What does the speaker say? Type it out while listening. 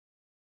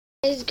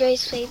It's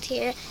Grace Faith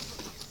here.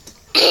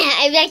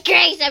 I'm like,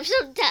 Grace, I'm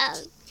so dumb.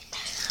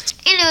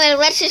 Anyway,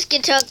 let's just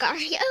get to a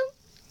Gario.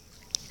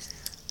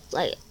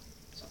 Like,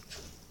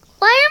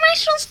 why am I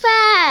so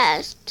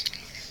fast?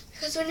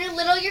 Because when you're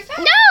little, you're fast.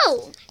 No!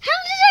 How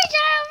did I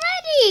die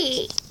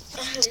already?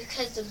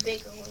 Because the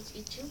bigger ones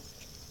eat you.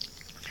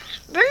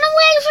 Run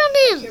away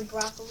from him. Your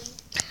broccoli.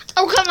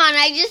 Oh, come on,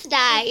 I just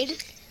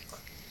died.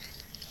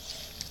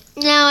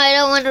 No, I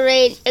don't want to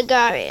raid a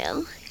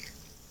Gario.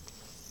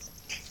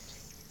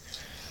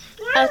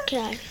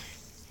 Okay.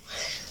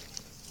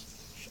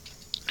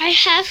 I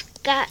have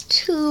got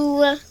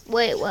to...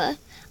 wait, what?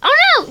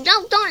 Oh,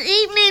 no! Don't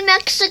eat me,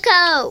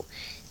 Mexico!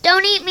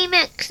 Don't eat me,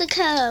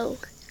 Mexico!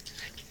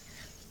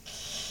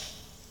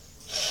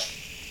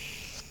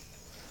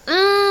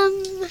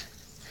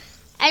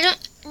 I don't...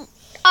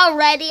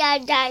 Already I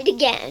died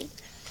again.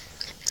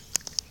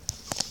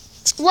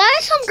 Why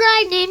some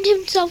guy named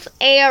himself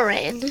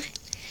Aaron?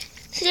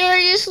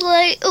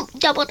 Seriously? Oh,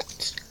 double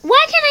dots.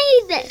 Why can't I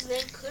eat this? His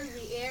name could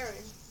be Aaron.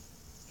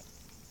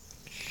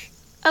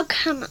 Oh,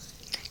 come on.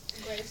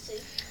 Gracie.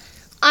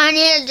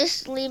 Anya,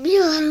 just leave me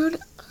alone.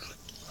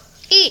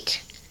 Eat.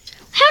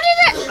 How did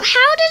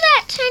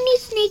that tiny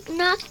snake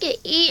not get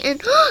eaten?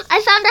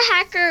 I found a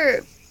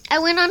hacker. I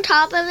went on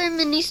top of him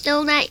and he's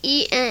still not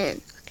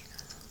eaten.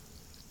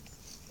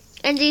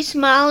 And he's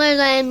smaller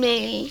than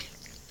me.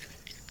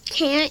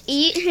 Can't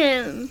eat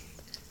him.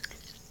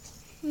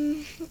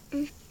 It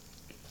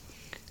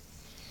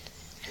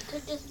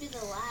could just be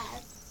the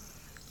lag.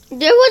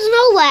 There was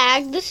no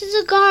lag. This is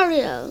a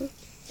Gario.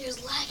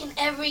 There's lag in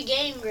every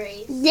game,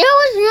 Grace. There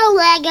was no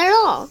lag at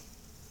all.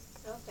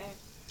 Okay.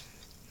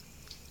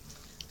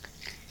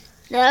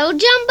 No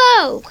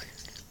Jumbo.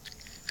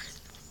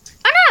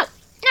 Oh no!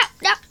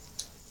 No!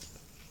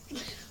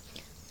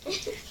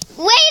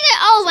 Wait!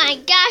 Oh my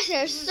gosh!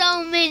 There's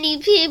so many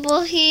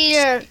people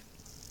here.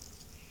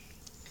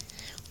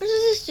 What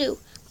does this do?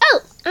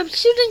 Oh! I'm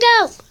shooting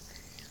out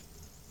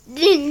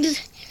things.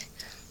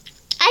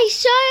 I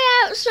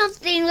shot out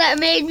something that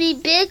made me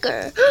bigger.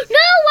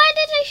 No! Why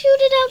did I shoot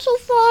it out so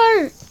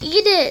far?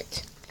 Eat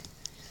it.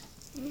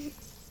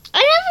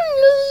 I never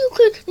knew you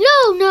could.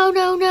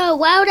 No.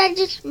 Why would I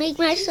just make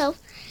myself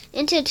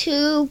into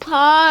 2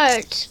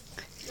 parts?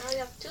 Now you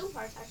have 2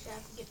 parts. Actually, I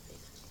have to get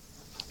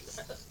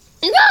bigger.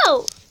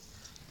 No!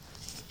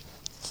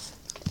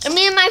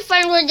 Me and my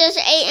friend were just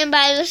eaten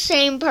by the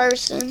same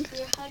person.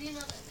 Yeah, how do you know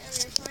that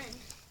they're your friend?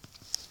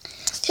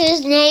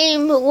 His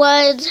name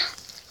was...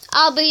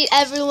 I'll be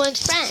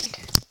everyone's friend.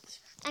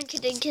 I'm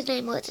kidding, his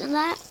name wasn't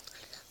that.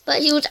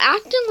 But he was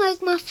acting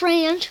like my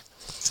friend.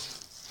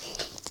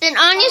 And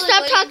Anya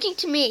stopped talking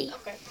to me.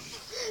 Okay.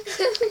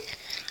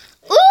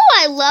 Ooh,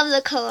 I love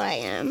the color I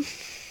am.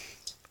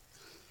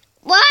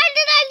 Why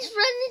did I just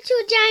run into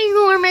a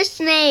ginormous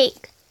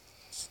snake?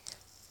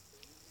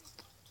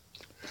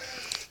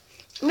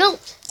 Nope,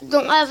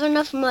 don't have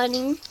enough money.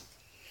 You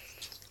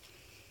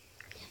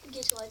have to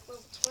get to like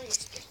level 20.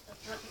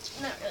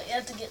 Not really, you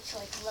have to get to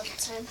like level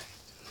 10.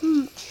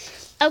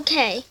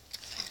 Okay.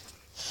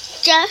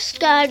 Just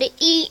gotta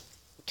eat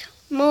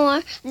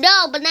more.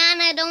 No,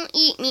 banana, don't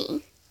eat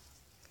me.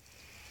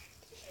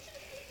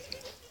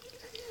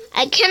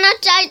 I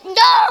cannot die. No,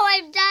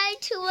 I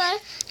died to a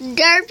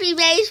derpy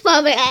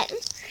baseball bat. The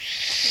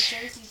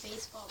Jersey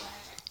baseball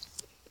bat.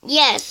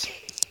 Yes.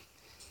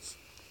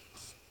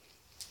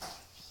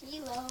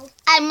 Hello.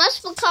 I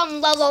must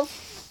become level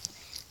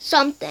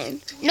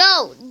something.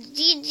 No,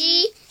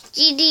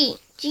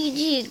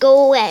 GG,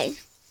 go away.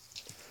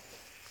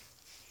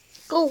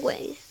 Go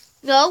away.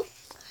 No.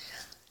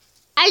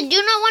 I do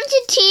not want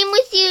to team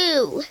with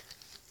you.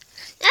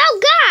 Oh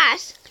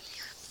gosh.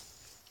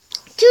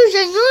 2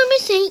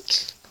 enormous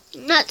snakes.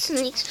 Not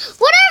snakes.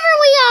 Whatever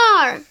we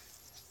are.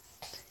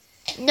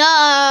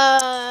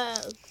 No.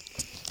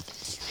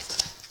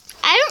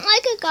 I don't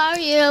like a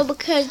Gario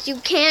because you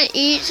can't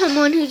eat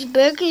someone who's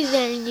bigger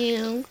than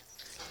you.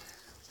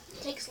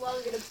 It takes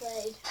longer to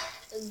play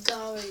the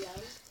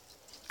Gario.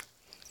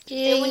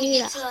 Yeah. And when you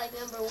get to like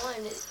number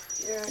 1,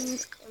 you're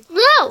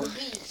No.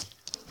 beat.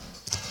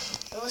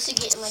 Unless you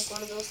get in like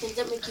one of those things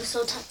that make you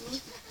so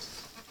tiny.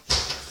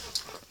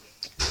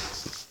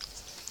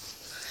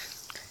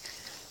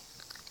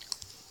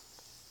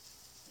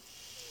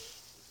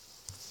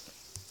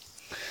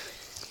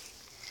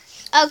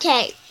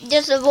 Okay,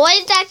 just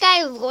avoid that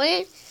guy.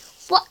 Avoid.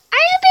 Well, I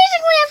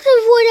basically have to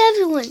avoid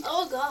everyone.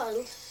 Oh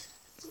god.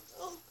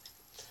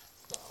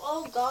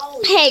 Oh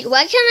golly. Hey,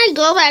 why can't I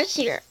go back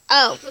here?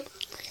 Oh.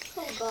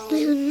 Oh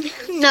golly.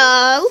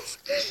 No.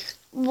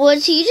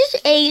 Was he just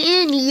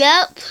eaten?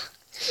 Yep.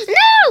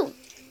 No!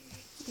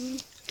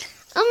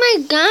 Oh my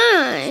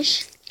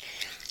gosh.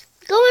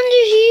 Go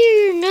under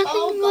here.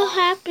 Nothing will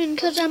happen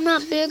because I'm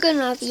not big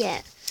enough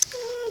yet.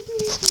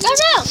 Oh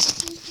no!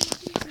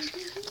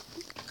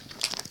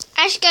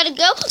 I just gotta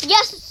go.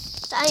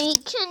 Yes, I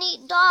can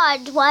eat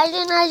Dodge. Why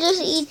didn't I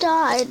just eat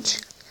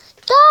Dodge?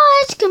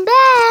 Dodge, come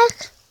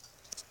back.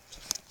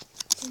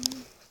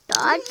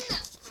 Dodge?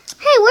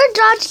 Hey, where'd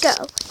Dodge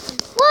go?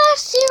 What?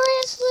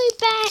 Seriously,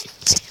 back?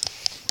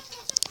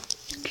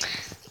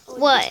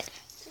 What?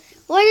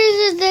 What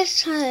is it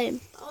this time?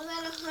 I was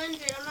at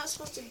 100. I'm not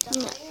supposed to die.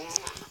 No.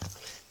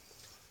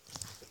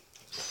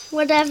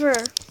 Whatever.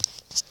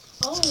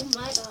 Oh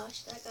my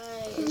gosh, that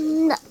guy is...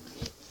 No.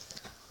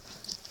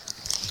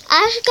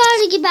 I just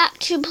gotta get back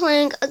to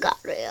playing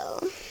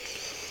Agario.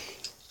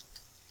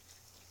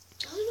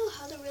 I don't know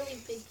how the really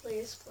big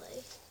players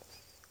play.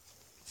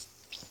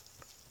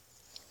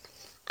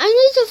 I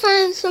need to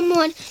find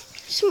someone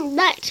that's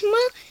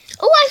my...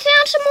 Oh, I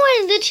found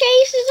someone! The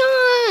chase is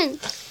on!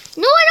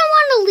 No, I don't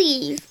want to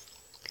leave.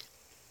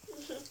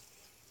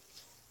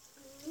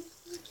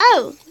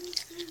 Oh.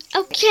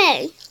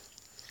 Okay.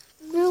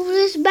 Move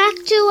this back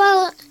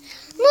to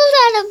move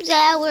that up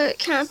there where it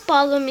can't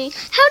follow me.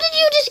 How did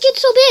you just get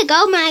so big?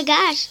 Oh my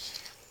gosh.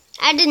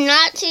 I did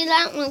not see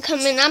that one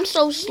coming. I'm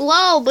so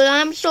slow, but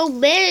I'm so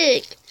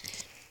big.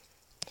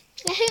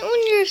 I hate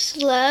when you're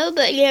slow,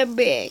 but you're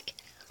big.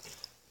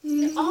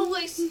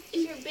 Always, if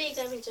you're big,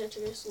 that means that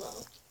you're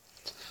slow.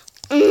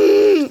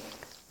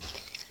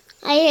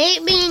 I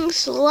hate being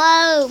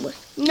slow.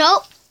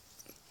 Nope.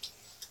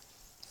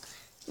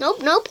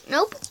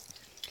 Nope.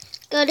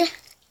 Gotta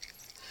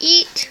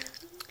eat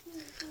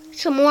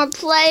some more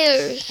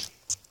players.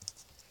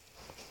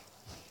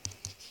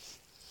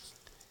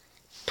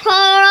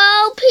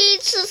 Pro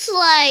Pizza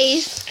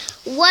Slice.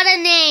 What a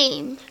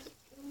name.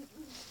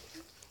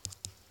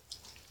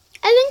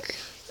 I think,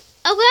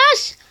 oh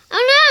gosh,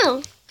 oh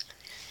no.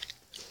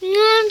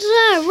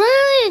 Answer,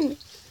 run.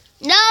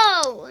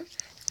 No.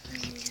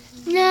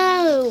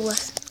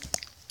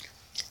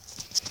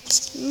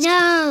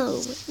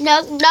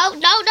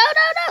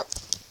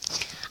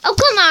 Oh,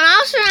 come on.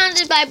 I'm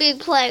surrounded by big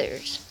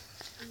players.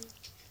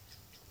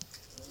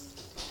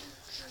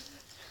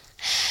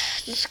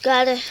 Just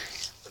gotta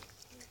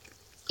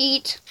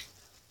eat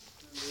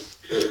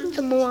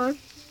some more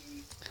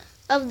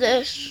of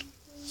this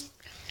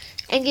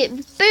and get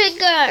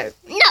bigger.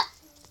 No!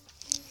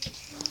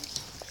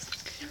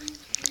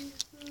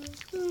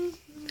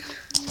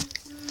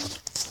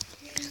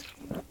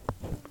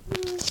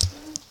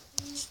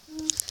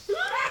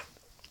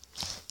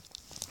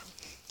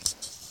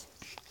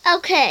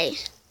 Okay,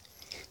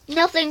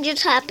 nothing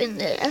just happened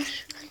there.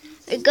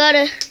 I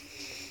gotta...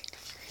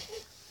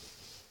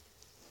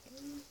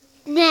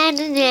 Na. No,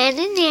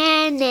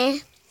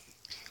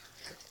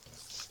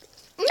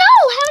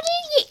 how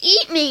did you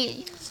eat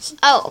me?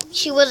 Oh,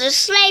 she was a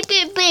slight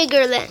bit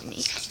bigger than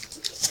me.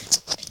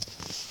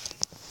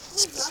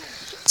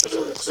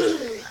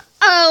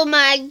 Oh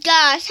my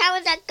gosh, how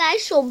is that guy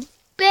so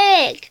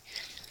big?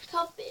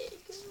 How big?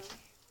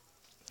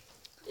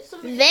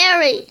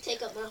 Very.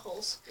 Take up my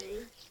whole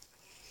screen.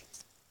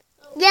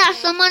 Oh, Yeah, God.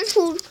 someone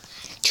who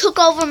took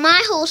over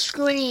my whole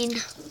screen.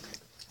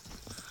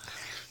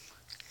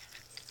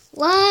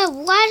 Why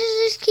does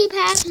this keep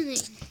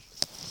happening?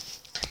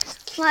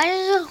 Why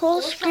does the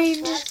whole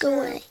screen just go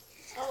away?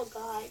 Oh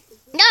God.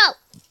 No!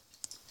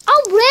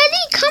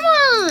 Already? Come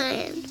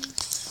on!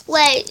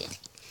 Wait.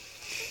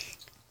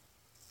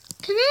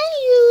 Can I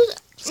use...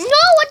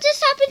 No, what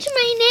just happened to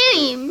my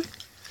name?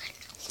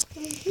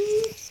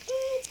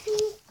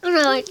 Oh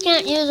no, I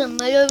can't use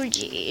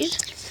emojis.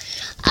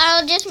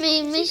 I'll just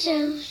make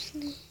myself...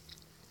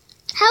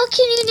 How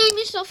can you name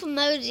yourself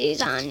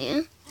emojis,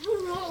 Anya? I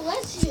don't know. It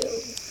lets you.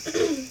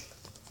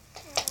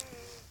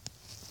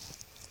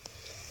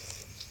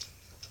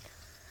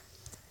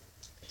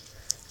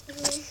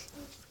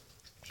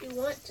 If you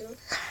want to.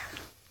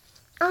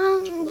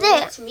 Well, There.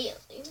 that's me at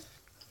least.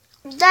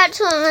 That's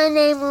what my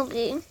name will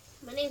be.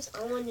 My name's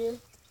Anya.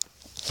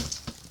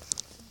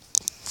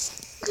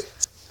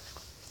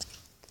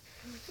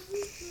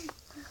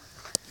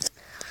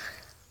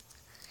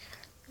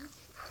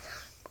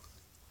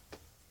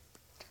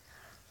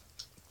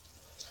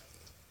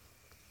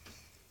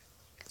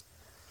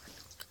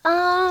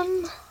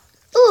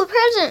 Ooh, a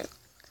present.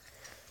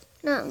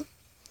 No.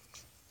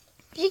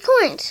 3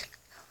 coins.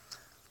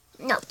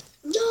 No.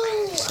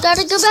 No.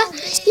 Gotta go back.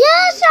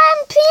 Yes,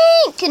 I'm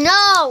pink.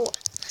 No.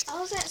 I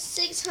was at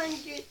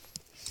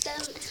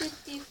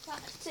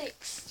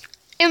 655.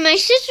 And my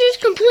sister's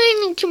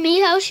complaining to me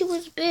how she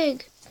was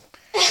big.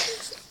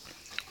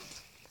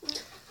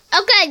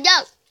 Okay,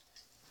 no.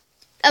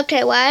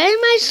 Okay, why am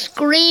I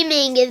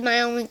screaming is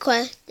my only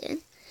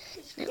question.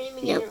 Screaming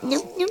No. in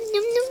your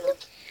hole.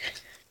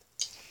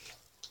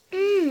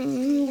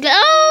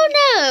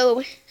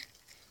 No.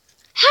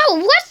 How?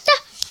 What the?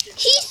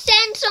 He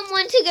sent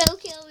someone to go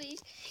kill me.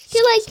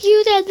 He like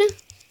you did.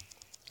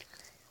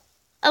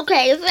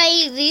 Okay, if I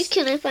eat these,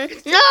 can I find?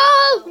 No.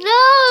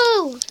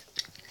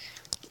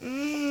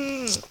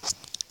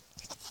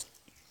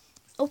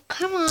 Oh,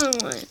 come on.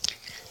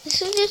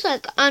 This is just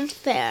like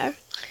unfair.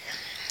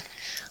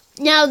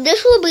 Now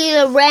this will be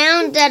the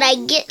round that I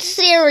get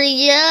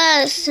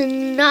serious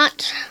and not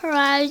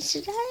try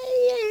to die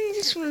and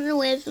just run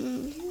away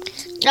from.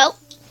 Nope.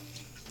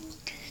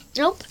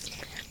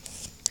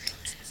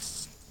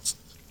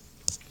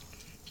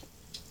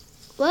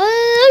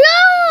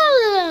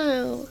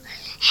 Whoa!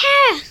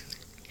 Ha!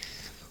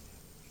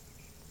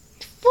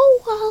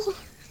 Fool!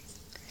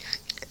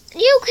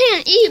 You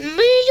can't eat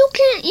me. You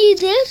can't eat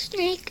this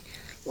snake.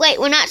 Wait,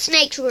 we're not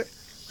snakes. We're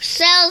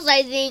cells,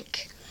 I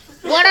think.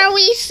 What are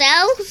we,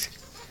 cells?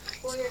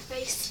 For your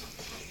face.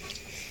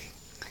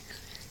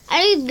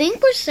 I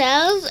think we're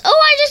cells.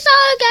 Oh, I just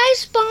saw a guy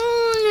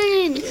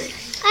spawn.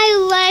 I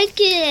like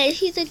it.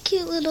 He's a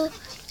cute little...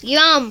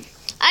 Yum.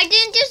 I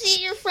didn't just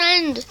eat your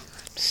friend.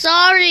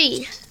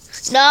 Sorry.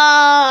 No,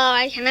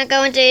 I cannot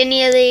go into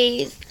any of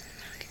these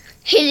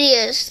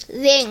hideous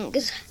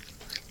things.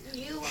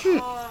 You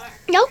are.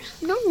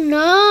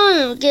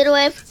 No. Get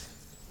away from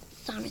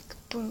Sonic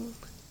Boom.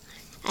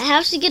 I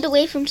have to get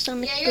away from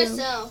Sonic Yeah, you're a Boom.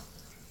 cell.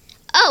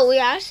 Oh, we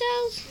are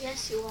cells?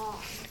 Yes, you are.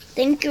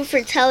 Thank you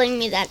for telling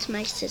me that's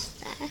my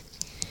sister.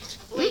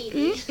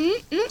 Lady.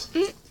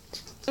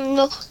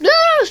 No.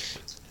 Yes.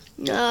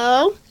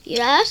 No.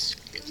 Yes.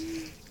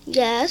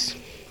 Yes.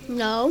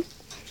 No.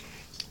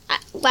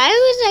 Why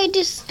was I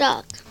just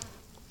stuck?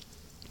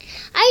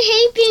 I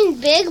hate being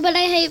big, but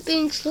I hate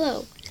being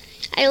slow.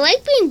 I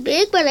like being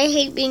big, but I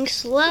hate being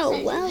slow.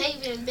 You Well,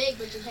 hate being big,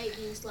 but you hate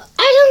being slow.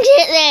 I don't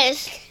get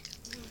this.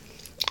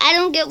 I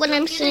don't get what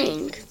I'm Don't get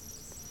saying.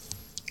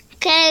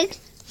 Okay?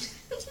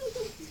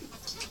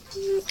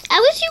 I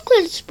wish you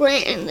could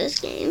sprint in this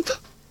game.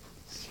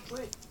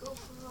 Wait, go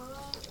for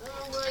it.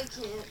 Oh, I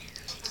can't.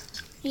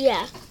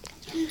 Yeah.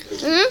 How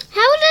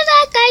did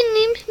that guy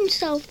name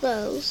himself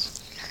those?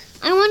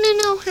 I want to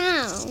know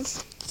how.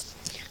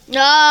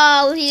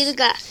 No,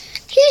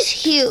 he's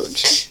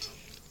huge.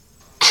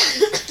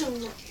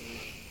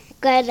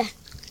 Gotta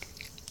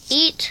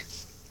eat.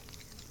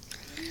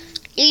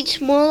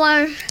 Eat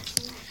more.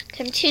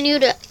 Continue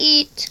to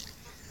eat.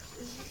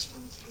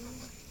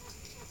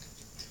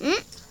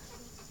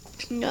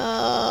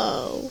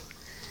 No.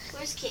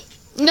 Where's Cake?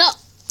 No.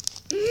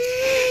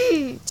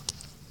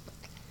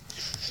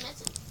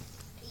 That's it.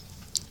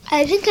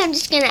 I think I'm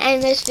just going to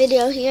end this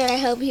video here. I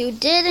hope you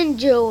did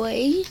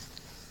enjoy.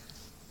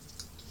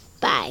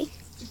 Bye.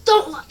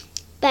 Don't like.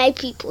 Bye,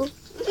 people.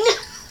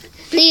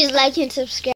 Please like and subscribe.